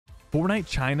Fortnite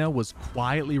China was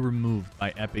quietly removed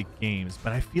by Epic Games,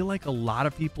 but I feel like a lot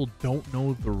of people don't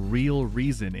know the real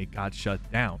reason it got shut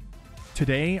down.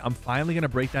 Today, I'm finally going to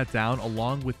break that down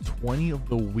along with 20 of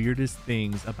the weirdest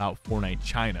things about Fortnite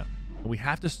China. And we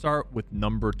have to start with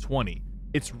number 20,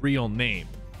 its real name.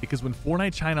 Because when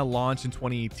Fortnite China launched in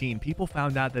 2018, people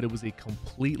found out that it was a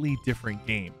completely different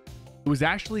game. It was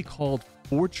actually called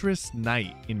Fortress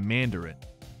Night in Mandarin.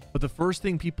 But the first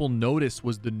thing people noticed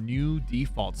was the new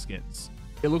default skins.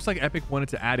 It looks like Epic wanted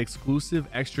to add exclusive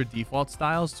extra default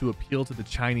styles to appeal to the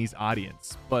Chinese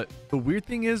audience. But the weird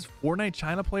thing is, Fortnite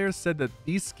China players said that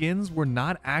these skins were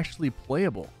not actually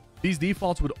playable. These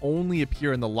defaults would only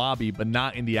appear in the lobby, but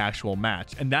not in the actual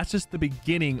match. And that's just the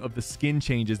beginning of the skin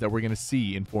changes that we're going to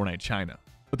see in Fortnite China.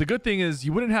 But the good thing is,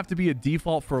 you wouldn't have to be a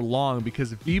default for long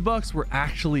because V-Bucks were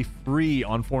actually free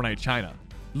on Fortnite China.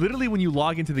 Literally, when you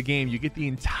log into the game, you get the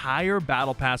entire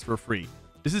battle pass for free.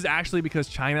 This is actually because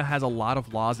China has a lot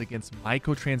of laws against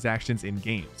microtransactions in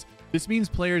games. This means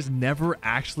players never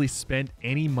actually spent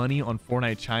any money on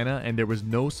Fortnite China, and there was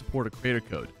no support of creator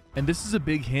code. And this is a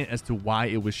big hint as to why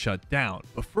it was shut down.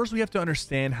 But first, we have to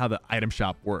understand how the item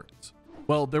shop worked.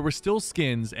 Well, there were still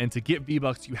skins, and to get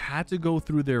V-Bucks, you had to go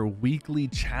through their weekly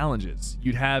challenges.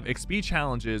 You'd have XP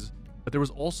challenges, but there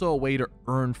was also a way to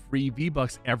earn free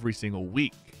V-Bucks every single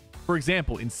week. For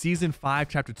example, in Season 5,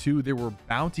 Chapter 2, there were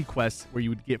bounty quests where you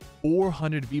would get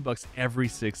 400 V-Bucks every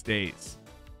 6 days.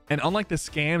 And unlike the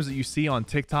scams that you see on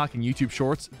TikTok and YouTube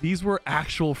Shorts, these were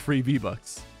actual free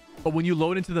V-Bucks. But when you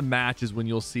load into the match is when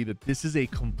you'll see that this is a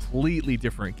completely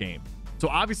different game. So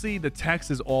obviously the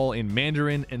text is all in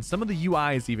Mandarin and some of the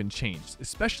UI is even changed,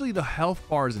 especially the health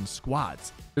bars and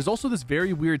squads. There's also this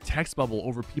very weird text bubble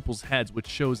over people's heads which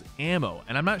shows ammo,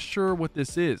 and I'm not sure what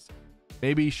this is.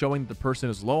 Maybe showing that the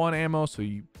person is low on ammo so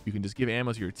you can just give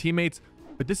ammo to your teammates.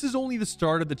 But this is only the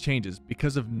start of the changes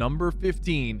because of number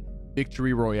 15,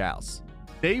 Victory Royales.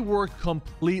 They were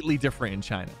completely different in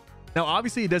China. Now,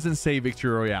 obviously, it doesn't say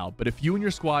Victory Royale, but if you and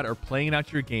your squad are playing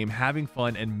out your game, having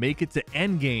fun, and make it to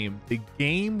endgame, the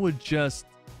game would just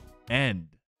end.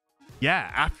 Yeah,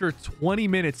 after 20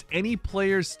 minutes, any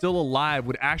players still alive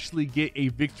would actually get a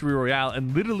Victory Royale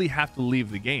and literally have to leave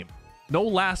the game. No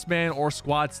last man or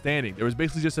squad standing. There was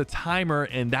basically just a timer,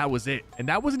 and that was it. And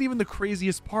that wasn't even the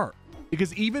craziest part.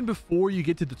 Because even before you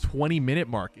get to the 20-minute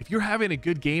mark, if you're having a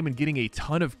good game and getting a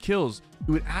ton of kills,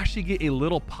 you would actually get a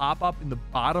little pop-up in the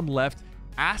bottom left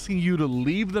asking you to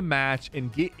leave the match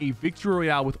and get a Victory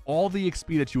Royale with all the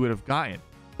XP that you would have gotten.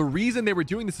 The reason they were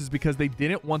doing this is because they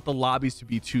didn't want the lobbies to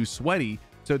be too sweaty,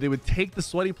 so they would take the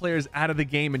sweaty players out of the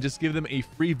game and just give them a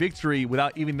free victory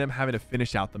without even them having to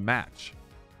finish out the match.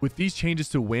 With these changes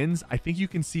to wins, I think you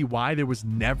can see why there was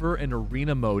never an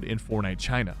arena mode in Fortnite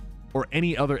China, or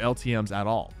any other LTMs at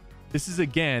all. This is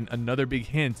again another big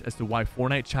hint as to why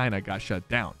Fortnite China got shut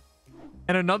down.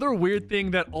 And another weird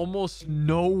thing that almost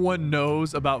no one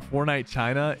knows about Fortnite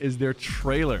China is their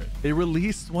trailer. They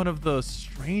released one of the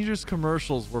strangest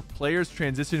commercials where players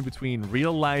transition between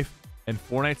real life and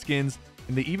Fortnite skins,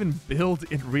 and they even build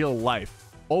in real life.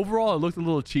 Overall, it looked a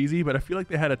little cheesy, but I feel like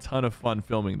they had a ton of fun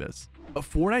filming this. But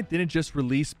Fortnite didn't just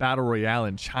release Battle Royale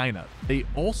in China. They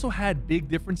also had big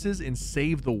differences in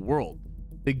Save the World.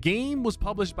 The game was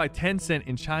published by Tencent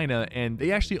in China, and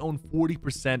they actually own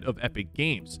 40% of Epic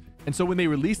Games. And so when they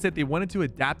released it, they wanted to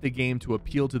adapt the game to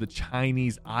appeal to the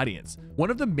Chinese audience. One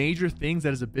of the major things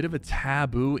that is a bit of a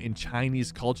taboo in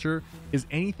Chinese culture is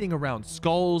anything around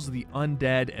skulls, the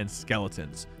undead, and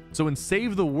skeletons. So in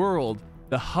Save the World,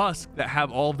 the husks that have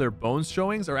all of their bones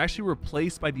showings are actually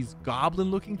replaced by these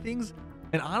goblin-looking things,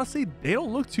 and honestly, they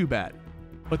don't look too bad.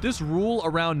 But this rule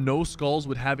around no skulls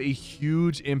would have a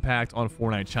huge impact on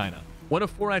Fortnite China. One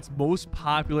of Fortnite's most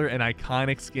popular and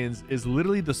iconic skins is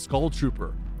literally the Skull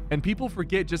Trooper. And people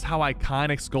forget just how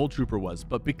iconic Skull Trooper was,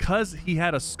 but because he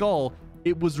had a skull,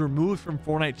 it was removed from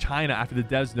Fortnite China after the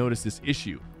devs noticed this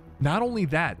issue. Not only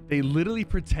that, they literally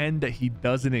pretend that he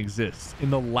doesn't exist. In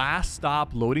the last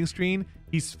stop loading screen,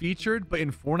 he's featured, but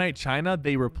in Fortnite China,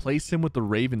 they replaced him with the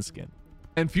Raven skin.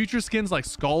 And future skins like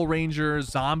Skull Ranger,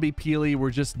 Zombie Peely were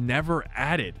just never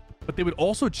added. But they would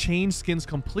also change skins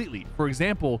completely. For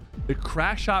example, the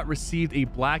Crackshot received a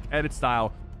black edit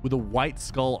style with a white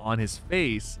skull on his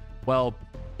face. Well,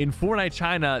 in Fortnite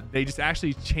China, they just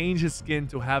actually changed his skin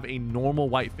to have a normal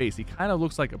white face. He kind of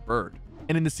looks like a bird.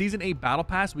 And in the Season 8 Battle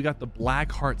Pass, we got the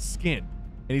Black Heart skin.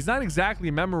 And he's not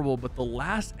exactly memorable, but the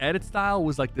last edit style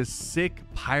was like this sick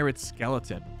pirate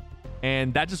skeleton.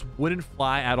 And that just wouldn't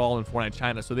fly at all in Fortnite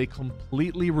China, so they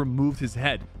completely removed his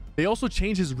head. They also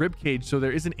changed his ribcage so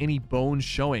there isn't any bones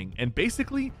showing. And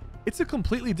basically, it's a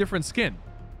completely different skin.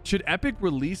 Should Epic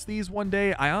release these one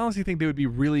day, I honestly think they would be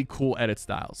really cool edit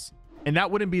styles. And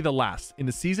that wouldn't be the last. In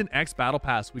the Season X Battle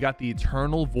Pass, we got the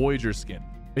Eternal Voyager skin.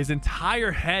 His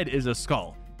entire head is a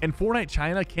skull. And Fortnite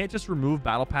China can't just remove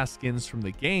Battle Pass skins from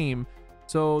the game,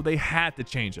 so they had to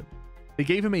change him. They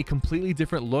gave him a completely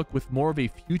different look with more of a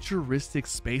futuristic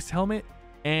space helmet,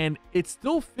 and it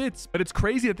still fits, but it's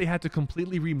crazy that they had to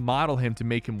completely remodel him to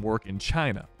make him work in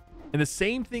China. And the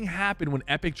same thing happened when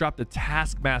Epic dropped the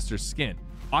Taskmaster skin.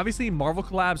 Obviously, Marvel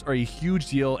collabs are a huge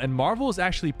deal, and Marvel is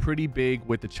actually pretty big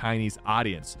with the Chinese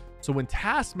audience. So when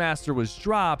Taskmaster was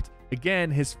dropped,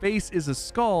 again, his face is a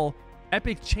skull.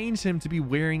 Epic changed him to be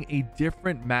wearing a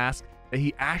different mask that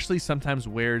he actually sometimes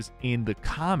wears in the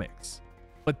comics.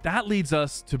 But that leads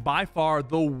us to by far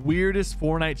the weirdest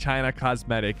Fortnite China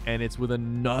cosmetic, and it's with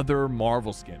another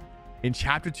Marvel skin. In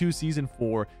Chapter 2, Season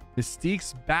 4,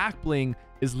 Mystique's back bling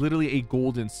is literally a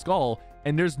golden skull,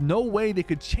 and there's no way they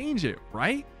could change it,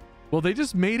 right? Well, they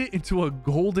just made it into a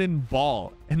golden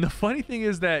ball. And the funny thing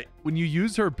is that when you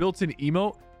use her built-in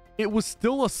emote, it was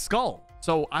still a skull.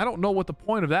 So I don't know what the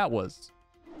point of that was.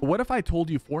 But what if I told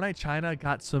you Fortnite China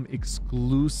got some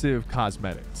exclusive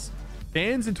cosmetics?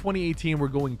 Fans in 2018 were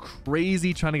going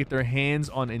crazy trying to get their hands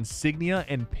on insignia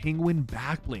and penguin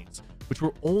back blings, which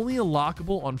were only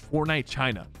unlockable on Fortnite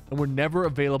China and were never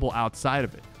available outside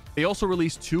of it. They also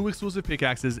released 2 exclusive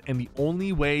pickaxes, and the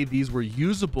only way these were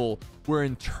usable were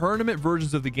in tournament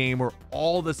versions of the game where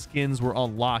all the skins were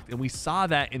unlocked, and we saw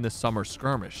that in the summer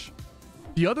skirmish.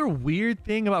 The other weird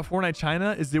thing about Fortnite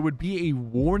China is there would be a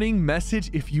warning message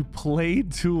if you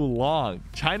played too long.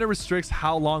 China restricts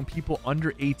how long people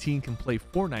under 18 can play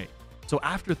Fortnite. So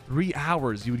after 3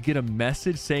 hours, you would get a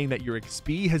message saying that your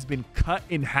XP has been cut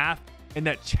in half and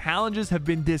that challenges have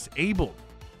been disabled,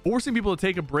 forcing people to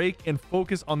take a break and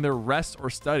focus on their rest or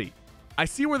study. I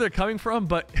see where they're coming from,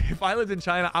 but if I lived in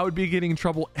China, I would be getting in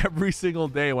trouble every single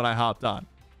day when I hopped on.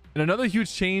 And another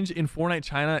huge change in Fortnite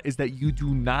China is that you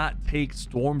do not take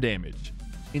storm damage.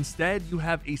 Instead, you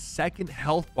have a second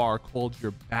health bar called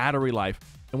your battery life.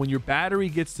 And when your battery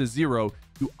gets to 0,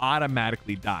 you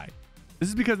automatically die. This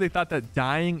is because they thought that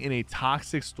dying in a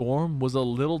toxic storm was a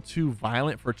little too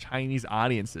violent for Chinese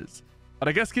audiences. But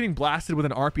I guess getting blasted with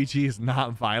an RPG is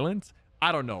not violent.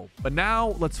 I don't know. But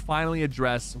now let's finally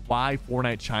address why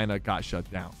Fortnite China got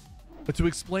shut down. But to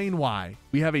explain why,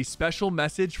 we have a special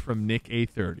message from Nick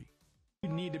A30. You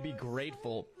need to be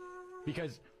grateful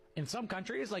because in some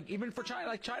countries, like even for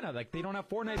China, like they don't have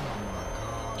Fortnite.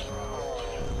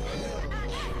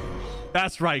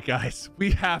 That's right, guys.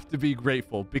 We have to be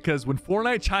grateful because when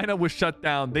Fortnite China was shut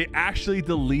down, they actually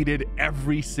deleted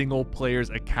every single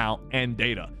player's account and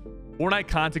data. Fortnite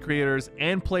content creators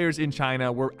and players in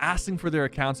China were asking for their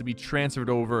accounts to be transferred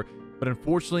over, but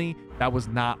unfortunately, that was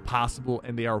not possible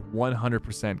and they are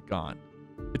 100% gone.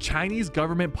 The Chinese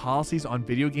government policies on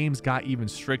video games got even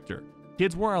stricter.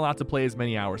 Kids weren't allowed to play as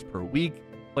many hours per week,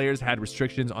 players had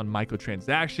restrictions on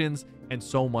microtransactions, and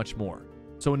so much more.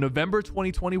 So in November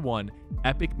 2021,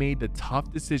 Epic made the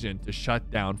tough decision to shut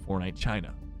down Fortnite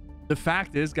China. The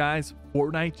fact is, guys,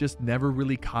 Fortnite just never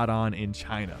really caught on in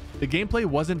China. The gameplay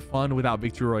wasn't fun without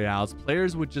victory royales.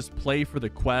 Players would just play for the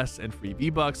quests and free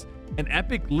V-Bucks, and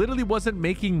Epic literally wasn't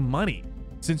making money.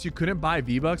 Since you couldn't buy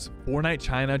V-Bucks, Fortnite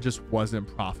China just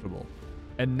wasn't profitable.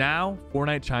 And now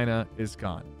Fortnite China is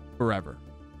gone forever,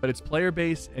 but its player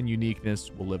base and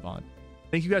uniqueness will live on.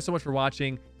 Thank you guys so much for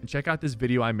watching, and check out this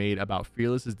video I made about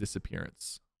Fearless's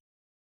disappearance.